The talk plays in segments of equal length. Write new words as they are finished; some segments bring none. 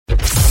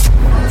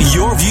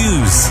Your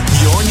views,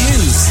 your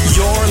news,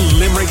 your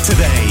Limerick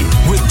Today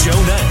with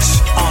Joe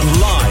Nash on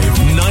Live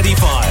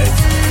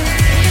 95.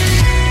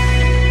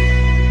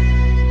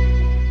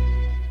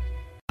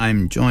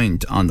 I'm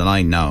joined on the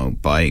line now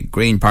by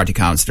Green Party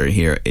councillor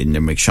here in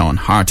Limerick, Sean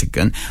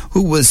Hartigan,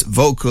 who was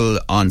vocal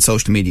on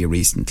social media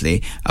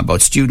recently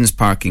about students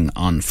parking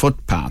on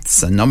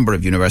footpaths. A number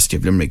of University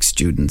of Limerick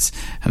students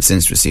have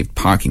since received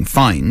parking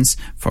fines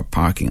for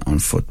parking on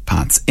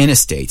footpaths in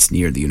estates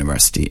near the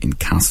university in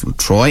Castle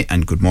Troy.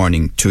 And good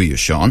morning to you,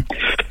 Sean.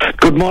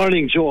 Good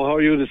morning, Joe. How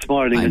are you this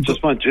morning? I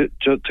just want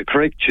to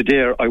correct you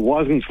there. I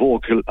wasn't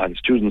vocal on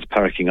students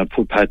parking on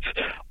footpaths.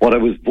 What I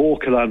was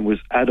vocal on was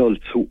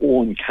adults who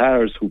own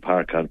cars who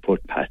park on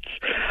footpaths.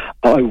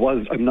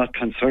 I'm not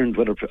concerned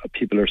whether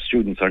people are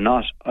students or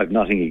not. I've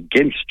nothing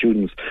against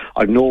students.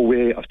 I've no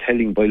way of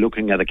telling by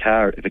looking at a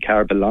car if a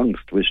car belongs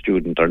to a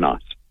student or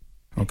not.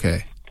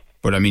 Okay.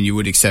 But I mean, you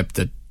would accept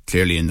that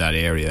clearly in that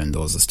area, in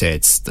those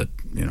estates, that,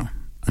 you know,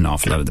 an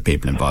awful lot of the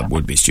people involved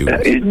would be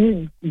students.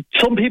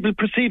 Some people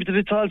perceive that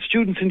it's all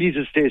students in these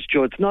estates,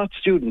 Joe. It's not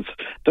students.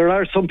 There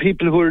are some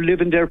people who are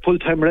living there,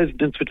 full-time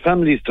residents with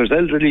families. There's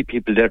elderly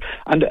people there.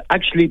 And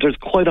actually, there's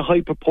quite a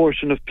high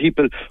proportion of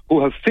people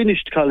who have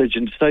finished college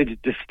and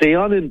decided to stay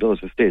on in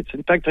those estates.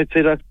 In fact, I'd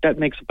say that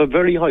makes up a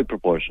very high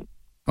proportion.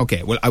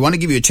 Okay, well, I want to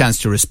give you a chance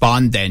to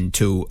respond then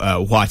to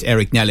what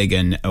Eric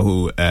Nelligan,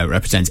 who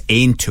represents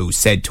Aintu,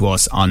 said to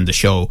us on the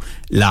show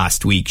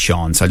last week,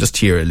 Sean. So I'll just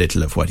hear a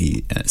little of what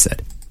he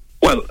said.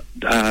 Well,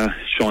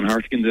 Sean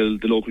Hartigan,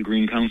 the local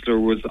Green councillor,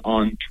 was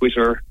on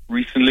Twitter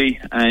recently,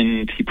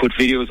 and he put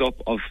videos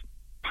up of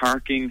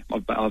parking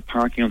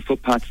on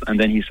footpaths, and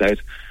then he said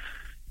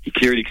he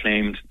clearly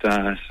claimed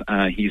that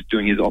he's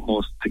doing his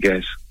utmost to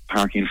get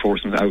parking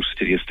enforcement out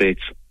to the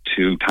estates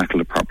to tackle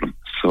the problem.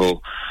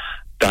 So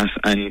that,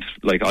 and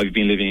like, I've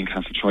been living in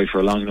Castle Troy for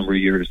a long number of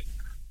years,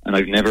 and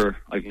I've never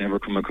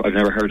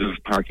heard of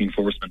parking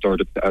enforcement or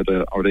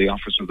the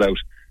officers out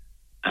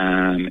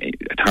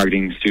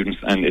targeting students,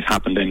 and it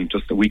happened in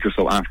just a week or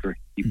so after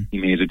he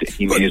made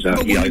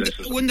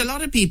it. Wouldn't a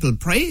lot of people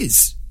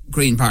praise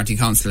Green Party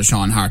councillor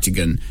Sean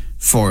Hartigan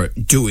for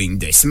doing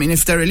this? I mean,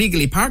 if they're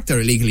illegally parked, they're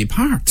illegally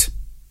parked.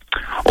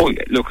 Oh,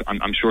 yeah, look,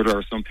 I'm sure there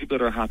are some people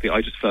that are happy. I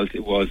just felt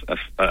it was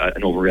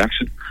an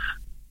overreaction.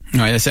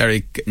 Right, that's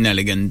Eric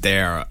Nelligan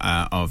there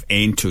of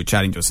Aintu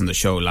chatting to us on the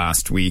show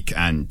last week,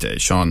 and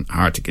Sean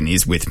Hartigan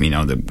is with me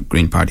now, the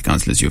Green Party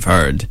councillor, as you've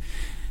heard.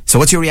 So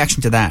what's your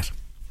reaction to that?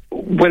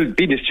 Well,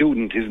 being a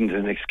student isn't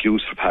an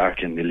excuse for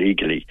parking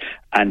illegally,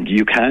 and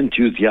you can't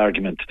use the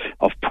argument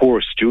of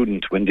poor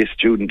student when this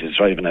student is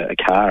driving a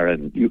car,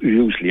 and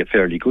usually a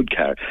fairly good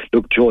car.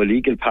 Look, Joe,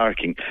 illegal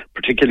parking,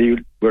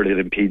 particularly where it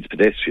impedes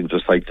pedestrians or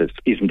cyclists,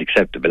 isn't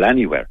acceptable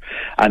anywhere.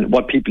 And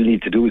what people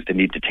need to do is they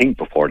need to think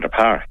before they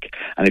park.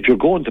 And if you're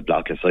going to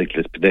block a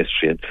cyclist,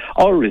 pedestrian,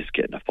 or risk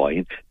getting a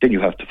fine, then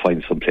you have to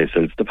find someplace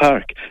else to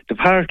park. The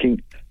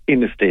parking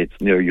in estates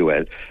near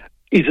UL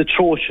is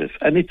atrocious,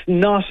 and it's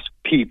not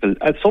people,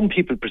 as some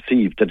people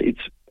perceive that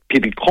it's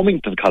people coming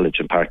to the college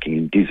and parking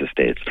in these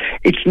estates.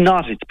 It's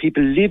not. It's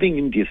people living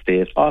in the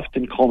estate,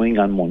 often coming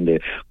on Monday,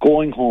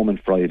 going home on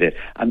Friday,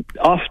 and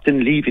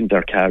often leaving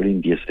their car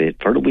in the estate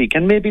for the week,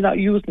 and maybe not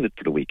using it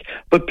for the week,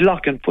 but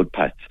blocking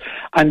footpaths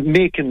and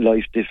making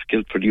life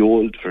difficult for the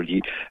old, for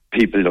the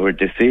people who are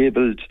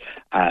disabled,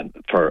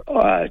 for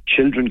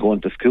children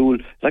going to school.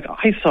 Like,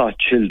 I saw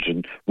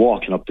children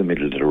walking up the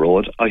middle of the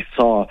road. I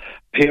saw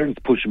parents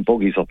pushing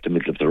buggies up the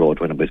middle of the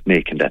road when I was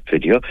making that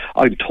video.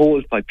 I'm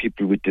told by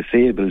people with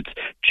disabled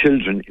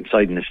children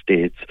inside an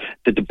estate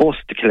that the bus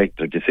to collect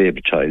their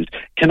disabled child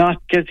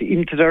cannot get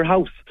into their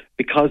house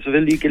because of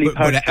illegally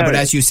parked cars. But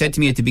as you said to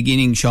me at the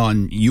beginning,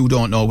 Sean, you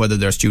don't know whether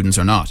they're students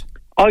or not.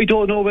 I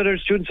don't know whether they're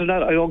students or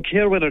not. I don't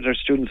care whether they're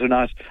students or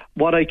not.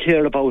 What I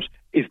care about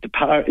is the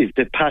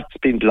paths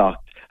being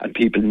blocked and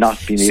people not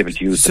being able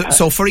to use the path.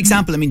 So, for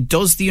example, I mean,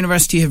 does the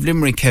University of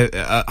Limerick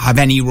have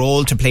any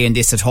role to play in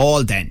this at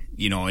all then?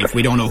 You know, if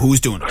we don't know who's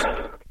doing it?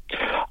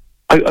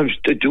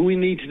 Do we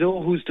need to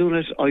know who's doing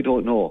it? I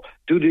don't know.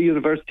 Do the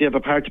university have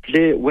a part to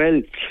play?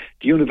 Well,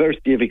 the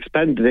university have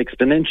expanded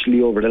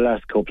exponentially over the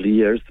last couple of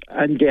years,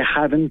 and they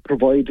haven't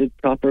provided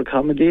proper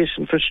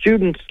accommodation for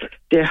students.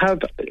 They have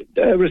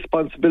a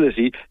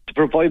responsibility to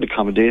provide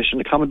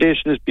accommodation.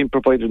 Accommodation has been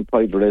provided in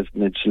private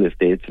residential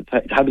estates.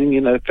 It's having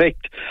an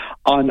effect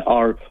on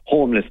our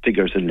homeless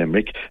figures in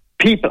Limerick.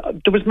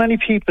 There was many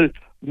people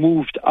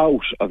moved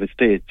out of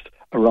estates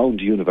around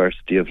the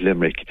University of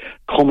Limerick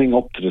coming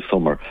up to the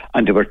summer,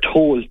 and they were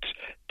told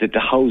that the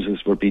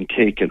houses were being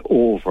taken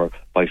over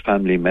by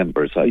family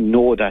members. I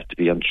know that to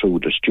be untrue.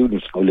 There's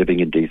students now living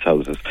in these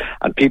houses,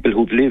 and people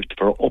who've lived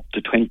for up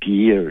to 20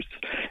 years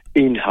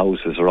in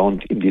houses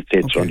around in the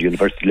estates around the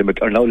University of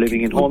Limerick are now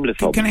living in homeless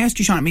homes. Can I ask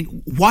you, Sean, I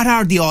mean, what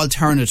are the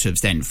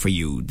alternatives then for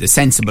you, the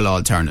sensible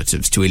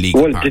alternatives to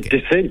illegal parking?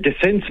 The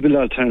sensible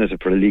alternative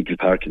for illegal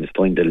parking is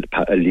find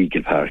a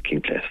legal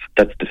parking place.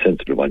 That's the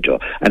sensible one, Joe.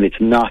 And it's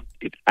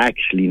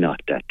actually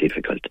not that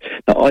difficult.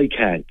 Now, I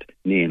can't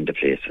name the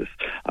places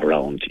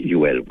around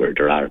UL where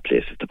there are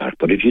places to park,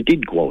 but if you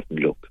did go out and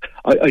look,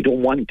 I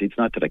don't want, it's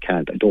not that I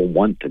can't, I don't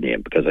want the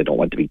name because I don't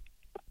want to be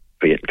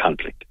creating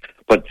conflict.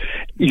 But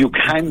you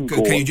can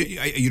go...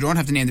 You don't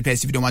have to name the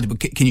place if you don't want to, but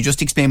can you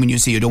just explain when you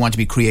say you don't want to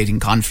be creating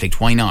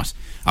conflict? Why not?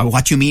 Or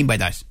what do you mean by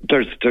that?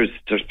 There's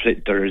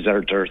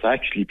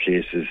actually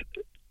places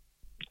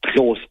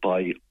close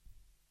by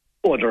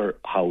other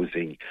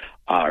housing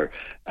or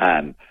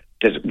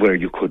where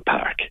you could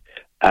park.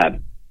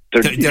 There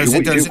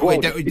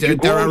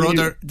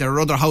are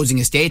other housing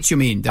estates, you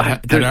mean?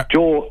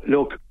 Joe,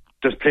 look,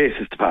 there's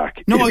places to park.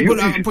 No,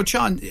 but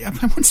Sean,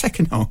 1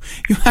 second now.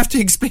 You have to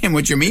explain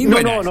what you mean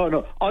by that.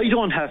 No. I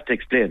don't have to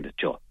explain it,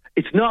 Joe.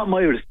 It's not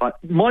my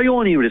my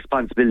only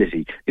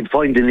responsibility in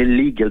finding an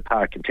illegal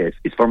parking place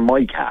is for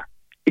my car.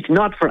 It's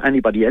not for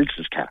anybody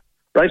else's car,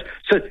 right?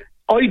 So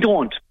I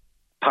don't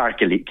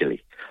park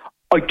illegally.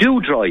 I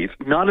do drive,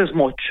 not as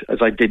much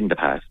as I did in the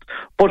past.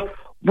 But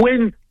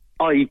when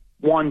I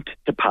want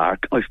to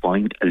park, I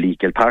find a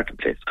legal parking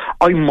place.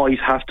 I might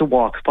have to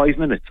walk 5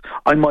 minutes.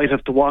 I might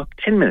have to walk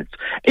 10 minutes.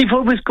 If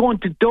I was going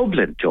to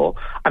Dublin, Joe,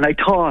 and I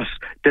thought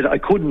that I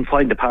couldn't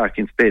find a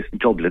parking space in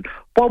Dublin,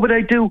 what would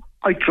I do?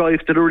 I'd drive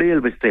to the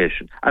railway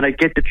station and I'd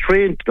get the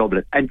train to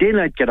Dublin and then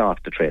I'd get off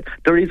the train.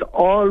 There is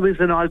always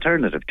an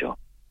alternative, Joe.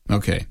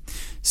 Okay.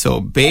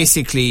 So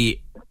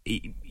basically,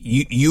 do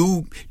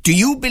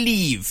you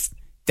believe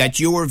that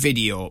your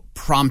video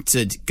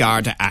prompted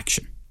Garda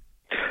action?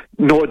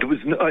 No,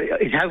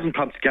 it hasn't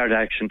prompted Garda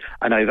action,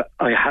 and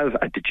I have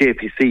at the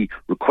JPC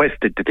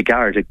requested that the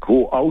Garda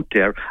go out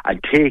there and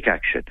take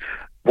action.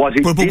 But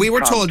we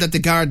were told that the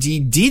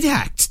Gardaí did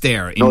act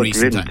there in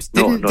recent times.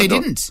 They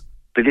didn't.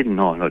 They didn't.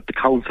 No. The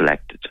council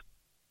acted.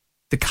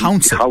 The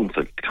council.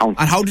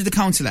 And how did the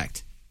council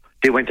act?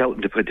 They went out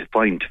and they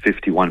fined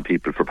 51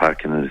 people for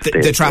parking in the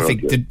state. The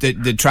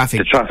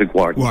traffic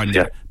warden,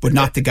 yeah. But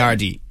not the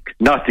Gardaí.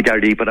 Not the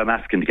Gardaí, but I'm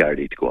asking the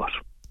Gardaí to go out.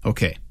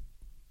 Okay.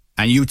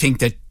 And you think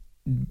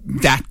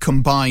that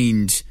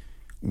combined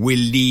will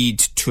lead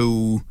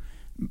to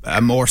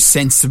a more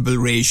sensible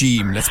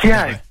regime?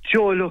 Yeah,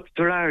 Joe, look,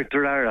 there are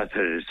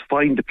alternatives.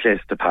 Find a place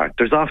to park.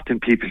 There's often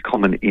people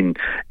coming in,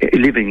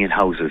 living in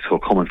houses who are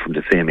coming from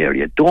the same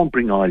area. Don't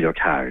bring all your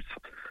cars.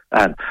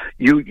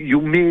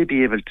 You may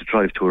be able to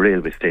drive to a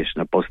railway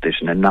station or bus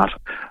station and not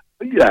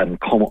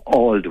come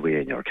all the way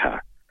in your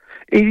car.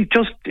 It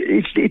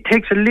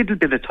takes a little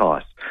bit of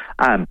thought,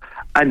 and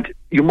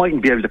you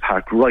mightn't be able to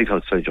park right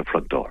outside your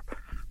front door.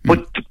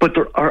 But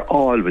there are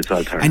always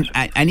alternatives.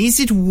 And is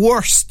it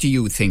worse, do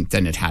you think,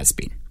 than it has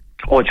been?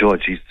 Oh,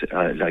 George,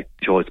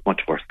 Joe, it's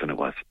much worse than it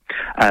was.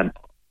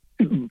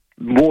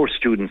 More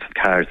students have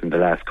cars in the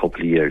last couple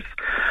of years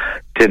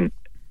than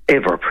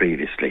ever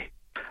previously.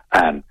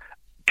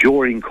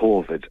 During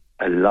COVID,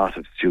 a lot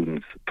of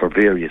students, for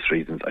various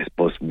reasons, I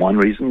suppose one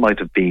reason might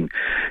have been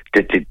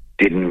that they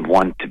didn't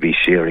want to be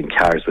sharing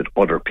cars with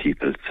other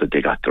people, so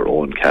they got their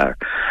own car.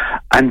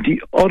 And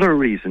the other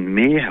reason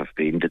may have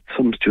been that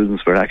some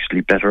students were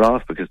actually better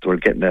off because they were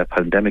getting a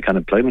pandemic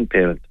unemployment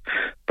payment.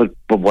 But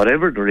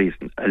whatever the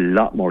reason, a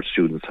lot more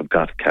students have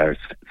got cars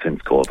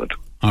since COVID.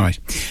 All right.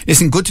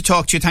 Listen, good to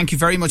talk to you. Thank you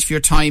very much for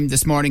your time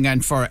this morning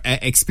and for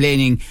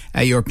explaining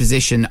your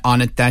position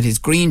on it. That is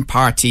Green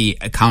Party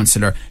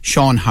councillor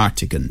Sean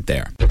Hartigan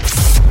there.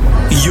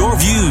 Your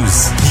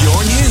views,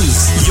 your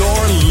news,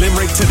 your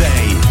Limerick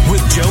Today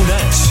with Joe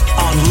Nash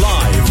on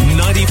Live